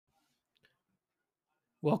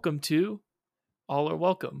Welcome to All Are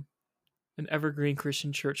Welcome, an Evergreen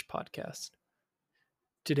Christian Church podcast.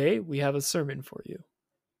 Today we have a sermon for you.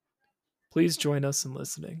 Please join us in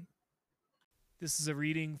listening. This is a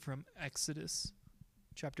reading from Exodus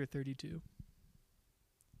chapter 32.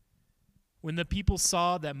 When the people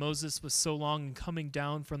saw that Moses was so long in coming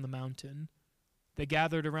down from the mountain, they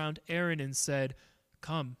gathered around Aaron and said,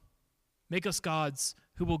 "Come, make us gods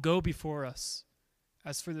who will go before us.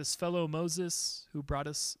 As for this fellow Moses who brought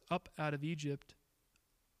us up out of Egypt,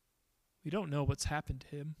 we don't know what's happened to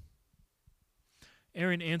him."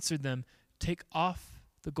 Aaron answered them, "Take off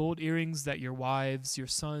the gold earrings that your wives, your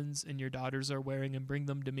sons, and your daughters are wearing and bring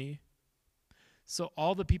them to me." So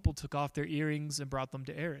all the people took off their earrings and brought them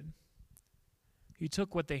to Aaron. He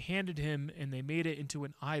took what they handed him and they made it into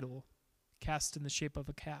an idol cast in the shape of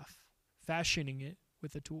a calf, fashioning it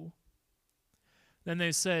with a tool. Then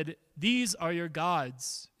they said, "These are your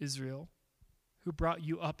gods, Israel, who brought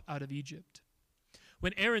you up out of Egypt."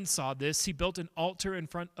 When Aaron saw this, he built an altar in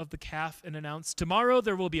front of the calf and announced, "Tomorrow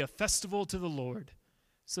there will be a festival to the Lord."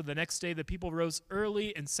 So the next day the people rose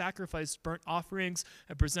early and sacrificed burnt offerings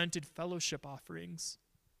and presented fellowship offerings.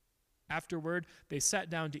 Afterward, they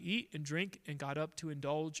sat down to eat and drink and got up to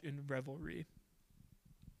indulge in revelry.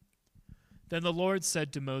 Then the Lord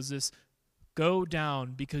said to Moses, "Go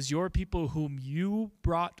down, because your people whom you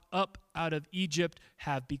brought up out of Egypt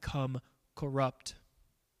have become corrupt.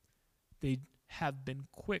 They have been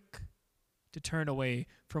quick to turn away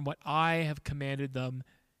from what I have commanded them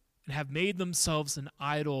and have made themselves an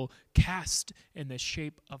idol cast in the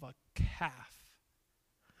shape of a calf.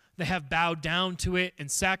 They have bowed down to it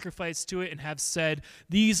and sacrificed to it and have said,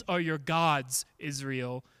 'These are your gods,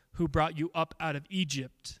 Israel, who brought you up out of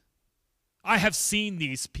Egypt.' I have seen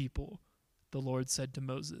these people," the Lord said to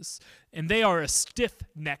Moses, "and they are a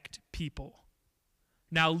stiff-necked people.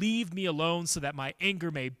 Now leave me alone so that my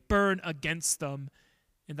anger may burn against them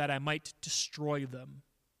and that I might destroy them.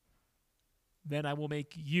 Then I will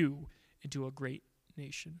make you into a great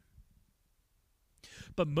nation."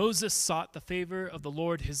 But Moses sought the favor of the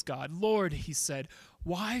Lord his God. "Lord," he said,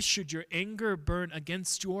 "why should your anger burn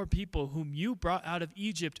against your people whom you brought out of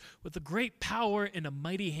Egypt with a great power and a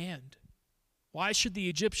mighty hand? Why should the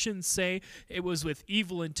Egyptians say it was with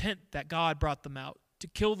evil intent that God brought them out, to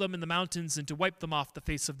kill them in the mountains and to wipe them off the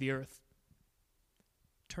face of the earth?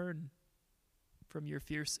 Turn from your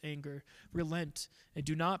fierce anger, relent, and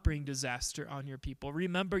do not bring disaster on your people.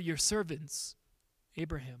 Remember your servants,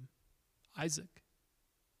 Abraham, Isaac,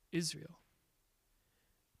 Israel,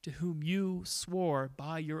 to whom you swore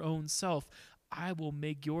by your own self, 'I will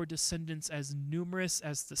make your descendants as numerous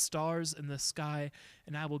as the stars in the sky,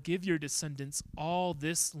 and I will give your descendants all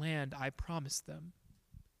this land I promised them,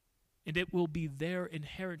 and it will be their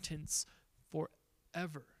inheritance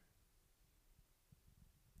forever.'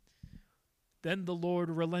 Then the Lord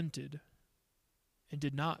relented and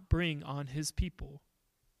did not bring on his people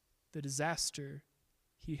the disaster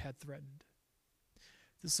he had threatened."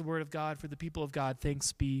 This is the word of God for the people of God.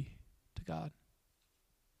 Thanks be to God.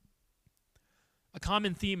 A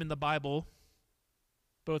common theme in the Bible,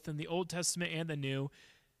 both in the Old Testament and the New,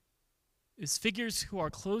 is figures who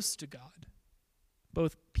are close to God,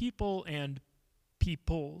 both people and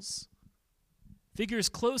peoples. Figures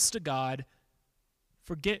close to God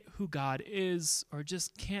forget who God is or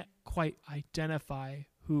just can't quite identify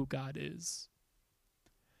who God is.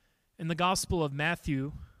 In the Gospel of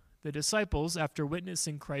Matthew, the disciples, after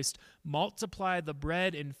witnessing Christ multiply the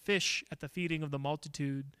bread and fish at the feeding of the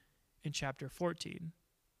multitude in chapter 14.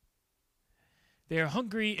 They are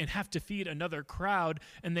hungry and have to feed another crowd,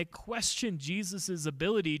 and they question Jesus'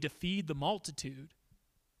 ability to feed the multitude.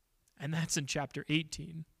 And that's in chapter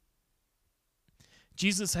 18.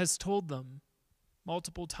 Jesus has told them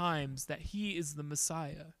multiple times that he is the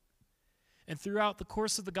Messiah. And throughout the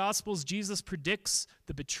course of the Gospels, Jesus predicts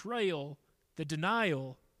the betrayal, the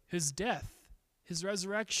denial, his death, his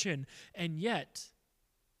resurrection, and yet,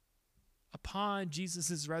 upon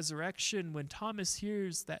Jesus' resurrection, when Thomas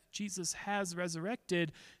hears that Jesus has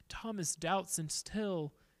resurrected, Thomas doubts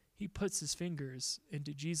until he puts his fingers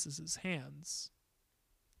into Jesus' hands.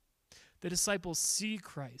 The disciples see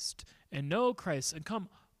Christ and know Christ and come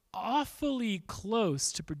awfully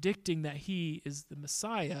close to predicting that he is the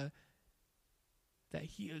Messiah, that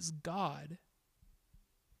he is God.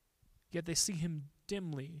 Yet they see him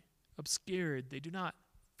dimly, obscured. They do not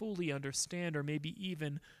fully understand or maybe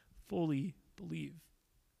even fully believe.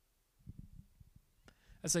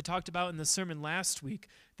 As I talked about in the sermon last week,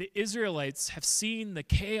 the Israelites have seen the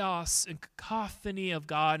chaos and cacophony of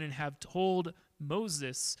God and have told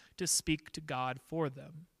Moses to speak to God for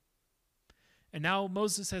them. And now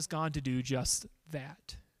Moses has gone to do just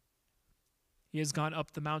that. He has gone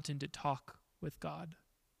up the mountain to talk with God,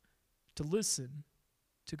 to listen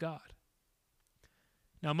to God.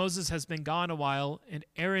 Now Moses has been gone a while, and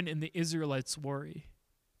Aaron and the Israelites worry.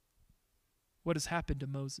 What has happened to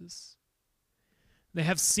Moses? They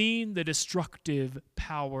have seen the destructive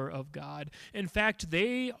power of God. In fact,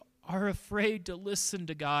 they are afraid to listen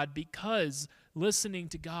to God because listening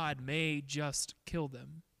to God may just kill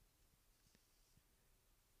them.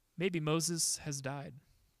 Maybe Moses has died.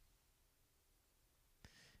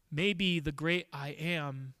 Maybe the great I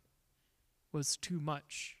Am was too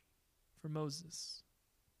much for Moses.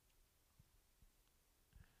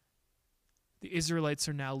 The Israelites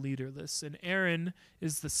are now leaderless, and Aaron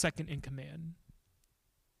is the second in command.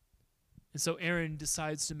 And so Aaron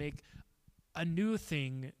decides to make a new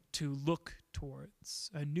thing to look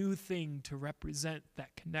towards, a new thing to represent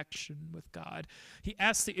that connection with God. He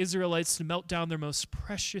asks the Israelites to melt down their most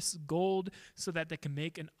precious gold so that they can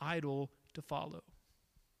make an idol to follow.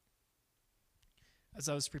 As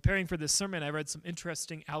I was preparing for this sermon, I read some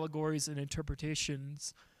interesting allegories and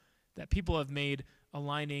interpretations that people have made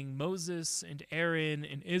aligning Moses and Aaron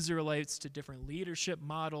and Israelites to different leadership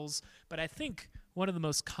models. But I think one of the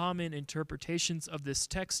most common interpretations of this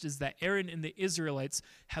text is that Aaron and the Israelites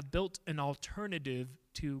have built an alternative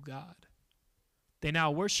to God. They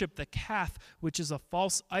now worship the calf, which is a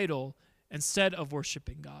false idol, instead of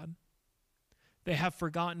worshiping God. They have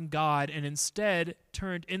forgotten God and instead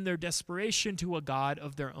turned in their desperation to a God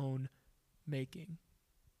of their own making.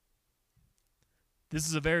 This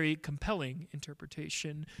is a very compelling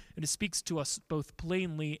interpretation, and it speaks to us both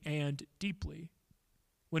plainly and deeply.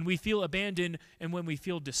 When we feel abandoned and when we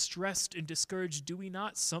feel distressed and discouraged, do we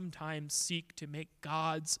not sometimes seek to make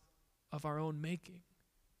gods of our own making?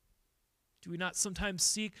 Do we not sometimes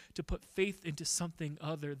seek to put faith into something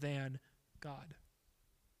other than God?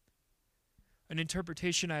 An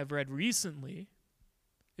interpretation I have read recently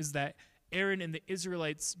is that Aaron and the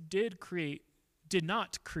Israelites did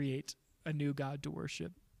not create a new God to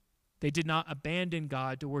worship. They did not abandon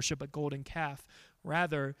God to worship a golden calf.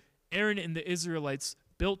 Rather, Aaron and the Israelites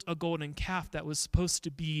built a golden calf that was supposed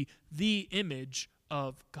to be the image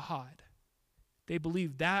of God. They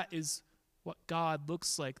believed that is what God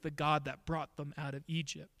looks like, the God that brought them out of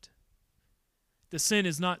Egypt. The sin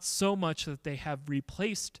is not so much that they have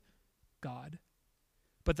replaced God,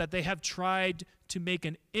 but that they have tried to make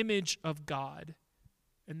an image of God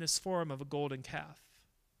in this form of a golden calf.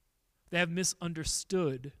 They have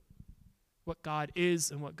misunderstood what God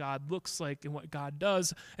is and what God looks like and what God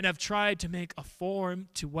does, and have tried to make a form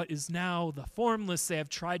to what is now the formless. They have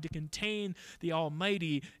tried to contain the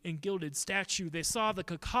almighty in gilded statue. They saw the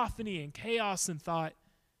cacophony and chaos and thought,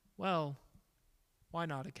 well, why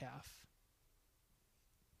not a calf?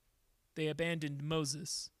 They abandoned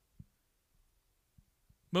Moses.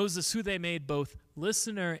 Moses, who they made both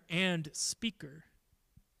listener and speaker.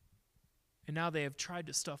 And now they have tried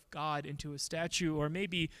to stuff God into a statue, or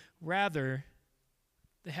maybe rather,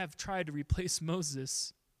 they have tried to replace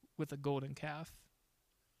Moses with a golden calf.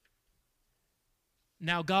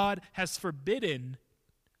 Now God has forbidden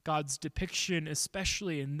God's depiction,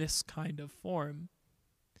 especially in this kind of form.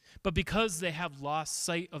 But because they have lost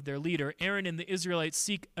sight of their leader, Aaron and the Israelites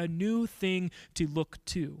seek a new thing to look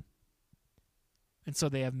to. And so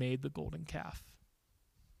they have made the golden calf.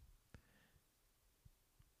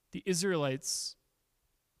 The Israelites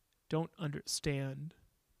don't understand.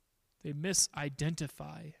 They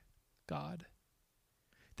misidentify God.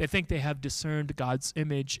 They think they have discerned God's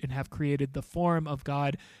image and have created the form of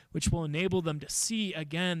God, which will enable them to see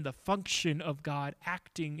again the function of God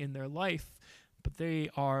acting in their life, but they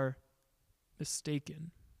are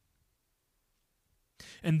mistaken.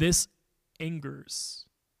 And this angers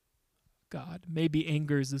God. Maybe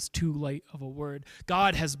angers is too light of a word.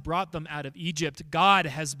 God has brought them out of Egypt. God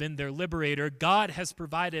has been their liberator. God has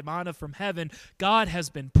provided manna from heaven. God has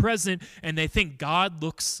been present, and they think God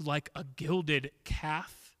looks like a gilded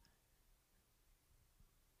calf.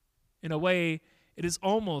 In a way, it is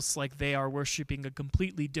almost like they are worshiping a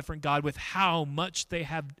completely different God with how much they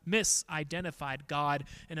have misidentified God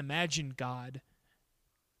and imagined God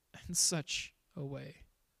in such a way.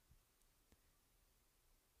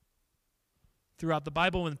 Throughout the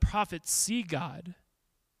Bible, when prophets see God,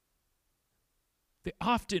 they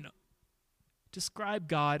often describe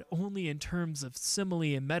God only in terms of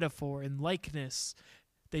simile and metaphor and likeness.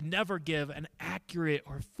 They never give an accurate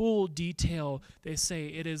or full detail. They say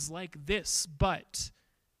it is like this, but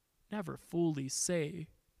never fully say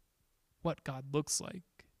what God looks like.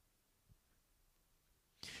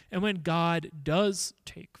 And when God does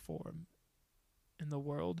take form in the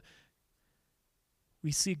world,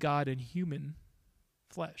 we see God in human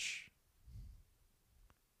flesh.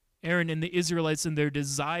 Aaron and the Israelites, in their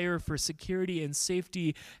desire for security and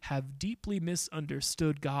safety, have deeply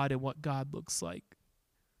misunderstood God and what God looks like.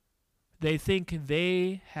 They think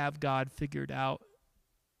they have God figured out,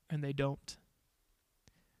 and they don't.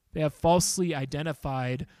 They have falsely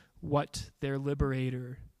identified what their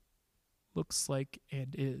liberator looks like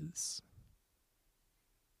and is.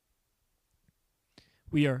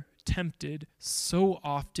 We are tempted so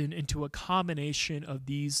often into a combination of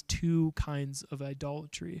these two kinds of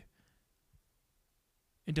idolatry,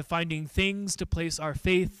 into finding things to place our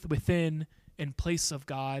faith within in place of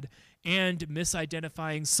God, and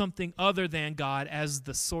misidentifying something other than God as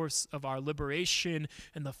the source of our liberation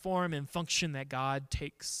and the form and function that God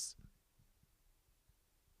takes.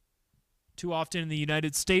 Too often in the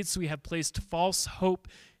United States, we have placed false hope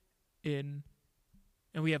in,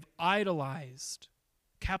 and we have idolized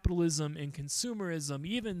capitalism and consumerism,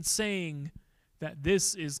 even saying that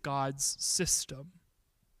this is God's system.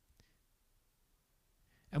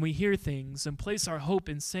 And we hear things and place our hope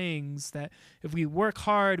in sayings that if we work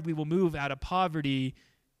hard, we will move out of poverty.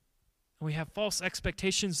 And we have false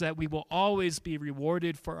expectations that we will always be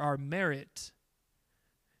rewarded for our merit.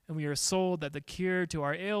 And we are sold that the cure to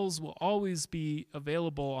our ails will always be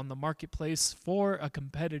available on the marketplace for a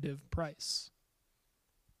competitive price.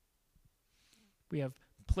 We have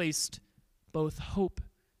placed both hope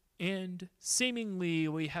and seemingly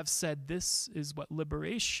we have said this is what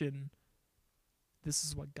liberation, this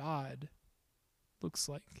is what God looks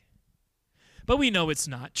like. But we know it's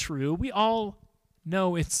not true. We all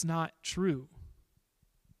know it's not true.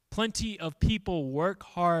 Plenty of people work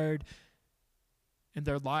hard and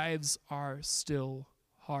their lives are still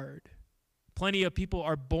hard. Plenty of people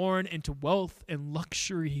are born into wealth and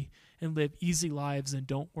luxury and live easy lives and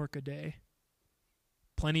don't work a day.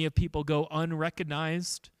 Plenty of people go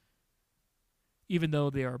unrecognized, even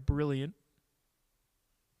though they are brilliant.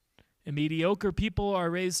 And mediocre people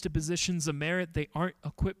are raised to positions of merit they aren't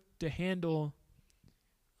equipped to handle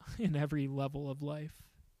in every level of life.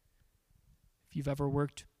 If you've ever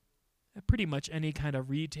worked at pretty much any kind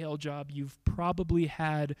of retail job, you've probably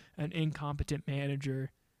had an incompetent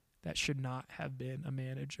manager that should not have been a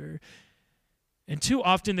manager. And too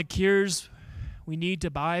often the cures we need to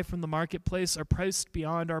buy from the marketplace are priced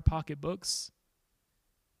beyond our pocketbooks.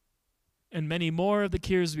 And many more of the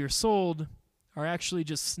cures we are sold are actually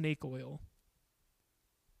just snake oil.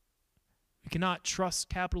 We cannot trust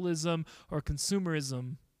capitalism or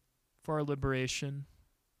consumerism for our liberation.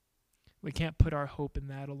 We can't put our hope in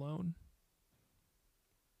that alone.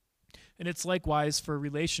 And it's likewise for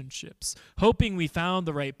relationships. Hoping we found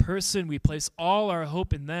the right person, we place all our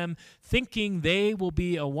hope in them, thinking they will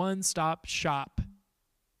be a one-stop shop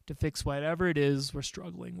to fix whatever it is we're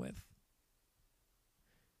struggling with.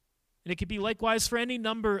 And it could be likewise for any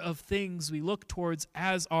number of things we look towards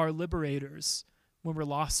as our liberators when we're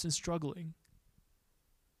lost and struggling.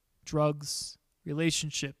 Drugs,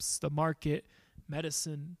 relationships, the market,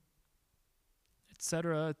 medicine,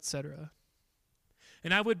 etc., etc.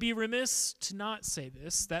 And I would be remiss to not say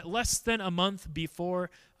this, that less than a month before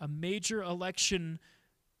a major election,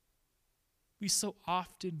 we so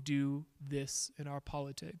often do this in our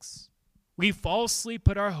politics. We falsely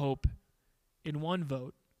put our hope in one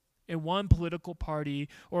vote, in one political party,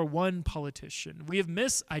 or one politician. We have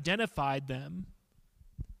misidentified them,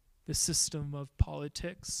 the system of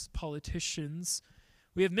politics, politicians.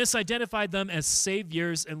 We have misidentified them as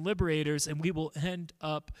saviors and liberators, and we will end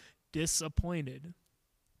up disappointed.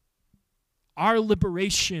 Our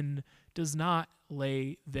liberation does not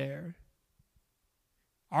lay there.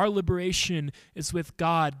 Our liberation is with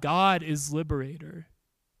God. God is liberator.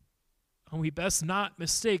 And we best not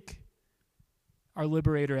mistake our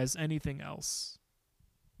liberator as anything else.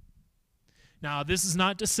 Now, this is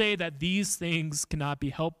not to say that these things cannot be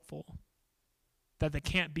helpful, that they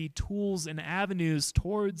can't be tools and avenues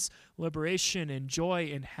towards liberation and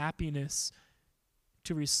joy and happiness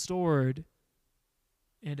to restored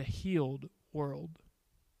and a healed world.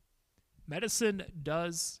 Medicine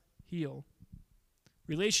does heal.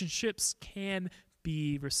 Relationships can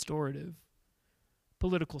be restorative.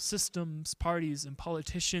 Political systems, parties, and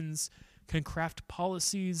politicians can craft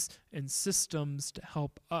policies and systems to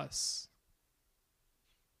help us.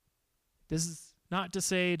 This is not to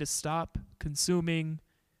say to stop consuming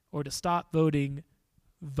or to stop voting,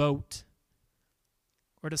 vote,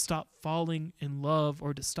 or to stop falling in love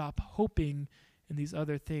or to stop hoping in these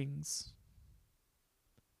other things.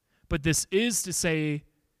 But this is to say,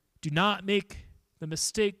 do not make the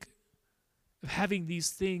mistake of having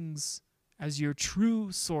these things as your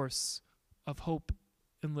true source of hope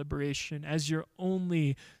and liberation, as your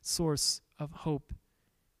only source of hope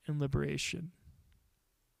and liberation.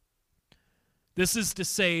 This is to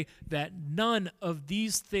say that none of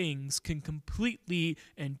these things can completely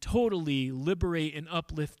and totally liberate and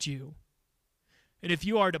uplift you. And if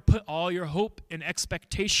you are to put all your hope and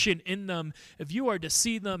expectation in them, if you are to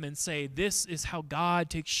see them and say, this is how God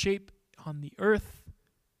takes shape on the earth,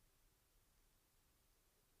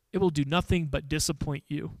 it will do nothing but disappoint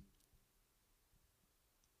you.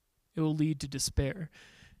 It will lead to despair.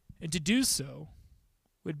 And to do so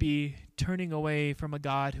would be turning away from a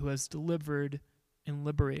God who has delivered and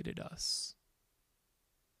liberated us.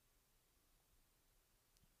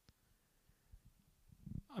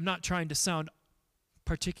 I'm not trying to sound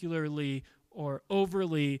particularly or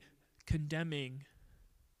overly condemning,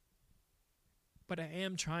 but I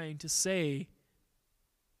am trying to say,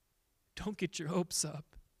 don't get your hopes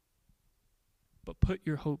up, but put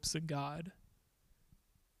your hopes in God.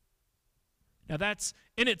 Now that's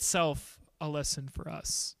in itself a lesson for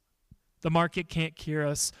us. The market can't cure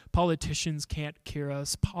us. Politicians can't cure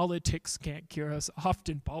us. Politics can't cure us.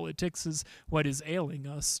 Often politics is what is ailing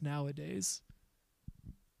us nowadays.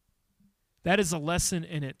 That is a lesson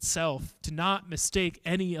in itself, to not mistake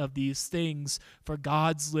any of these things for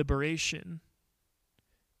God's liberation.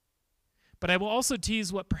 But I will also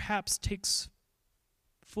tease what perhaps takes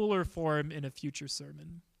fuller form in a future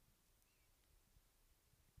sermon.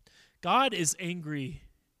 God is angry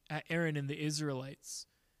at Aaron and the Israelites.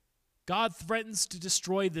 God threatens to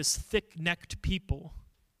destroy this thick-necked people.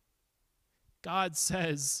 God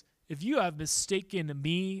says, if you have mistaken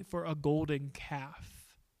me for a golden calf,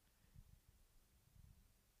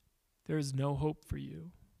 there is no hope for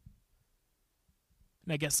you.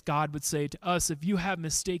 And I guess God would say to us, if you have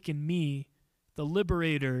mistaken me, the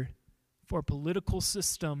liberator, for a political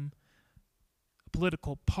system, a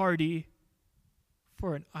political party,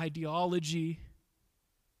 for an ideology,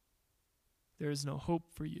 there is no hope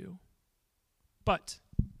for you. But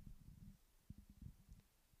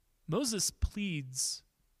Moses pleads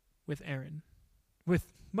with Aaron.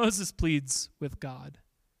 Moses pleads with God.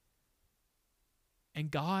 And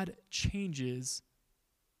God changes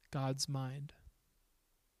God's mind.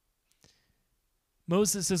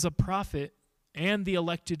 Moses is a prophet and the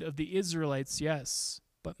elected of the Israelites, yes.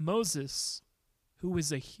 But Moses, who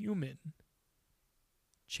is a human,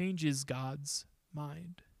 changes God's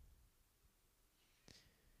mind.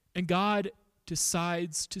 And God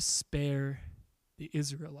decides to spare the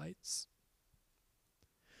Israelites.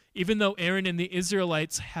 Even though Aaron and the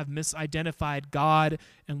Israelites have misidentified God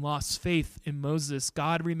and lost faith in Moses,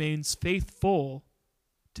 God remains faithful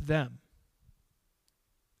to them.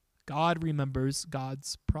 God remembers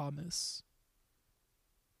God's promise.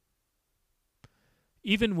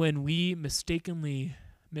 Even when we mistakenly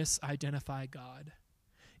misidentify God,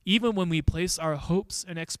 even when we place our hopes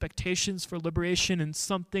and expectations for liberation in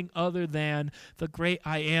something other than the great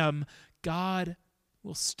I am, God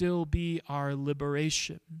will still be our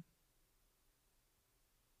liberation.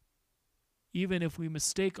 Even if we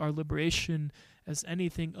mistake our liberation as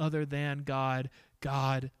anything other than God,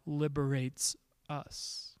 God liberates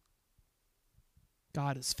us.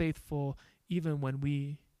 God is faithful even when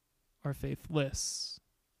we are faithless.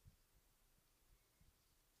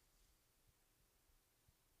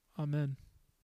 Amen.